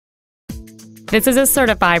This is a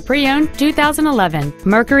certified pre-owned 2011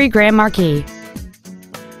 Mercury Grand Marquis.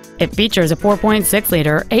 It features a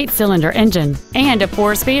 4.6-liter 8-cylinder engine and a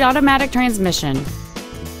 4-speed automatic transmission.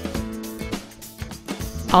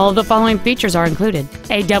 All of the following features are included: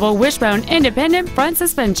 a double wishbone independent front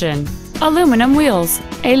suspension, aluminum wheels,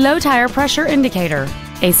 a low tire pressure indicator,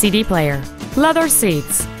 a CD player, leather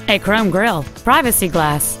seats, a chrome grille, privacy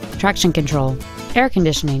glass, traction control, air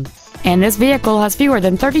conditioning, and this vehicle has fewer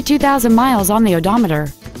than 32,000 miles on the odometer.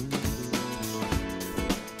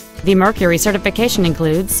 The Mercury certification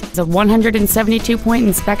includes a 172-point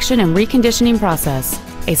inspection and reconditioning process,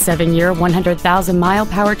 a 7-year, 100,000-mile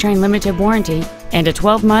powertrain limited warranty, and a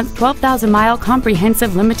 12-month, 12,000-mile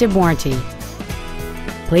comprehensive limited warranty.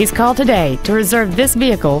 Please call today to reserve this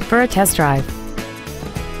vehicle for a test drive.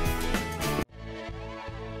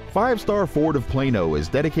 5-Star Ford of Plano is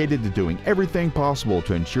dedicated to doing everything possible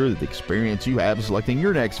to ensure that the experience you have selecting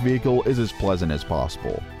your next vehicle is as pleasant as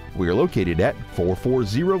possible. We are located at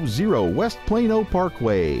 4400 West Plano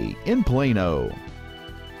Parkway in Plano.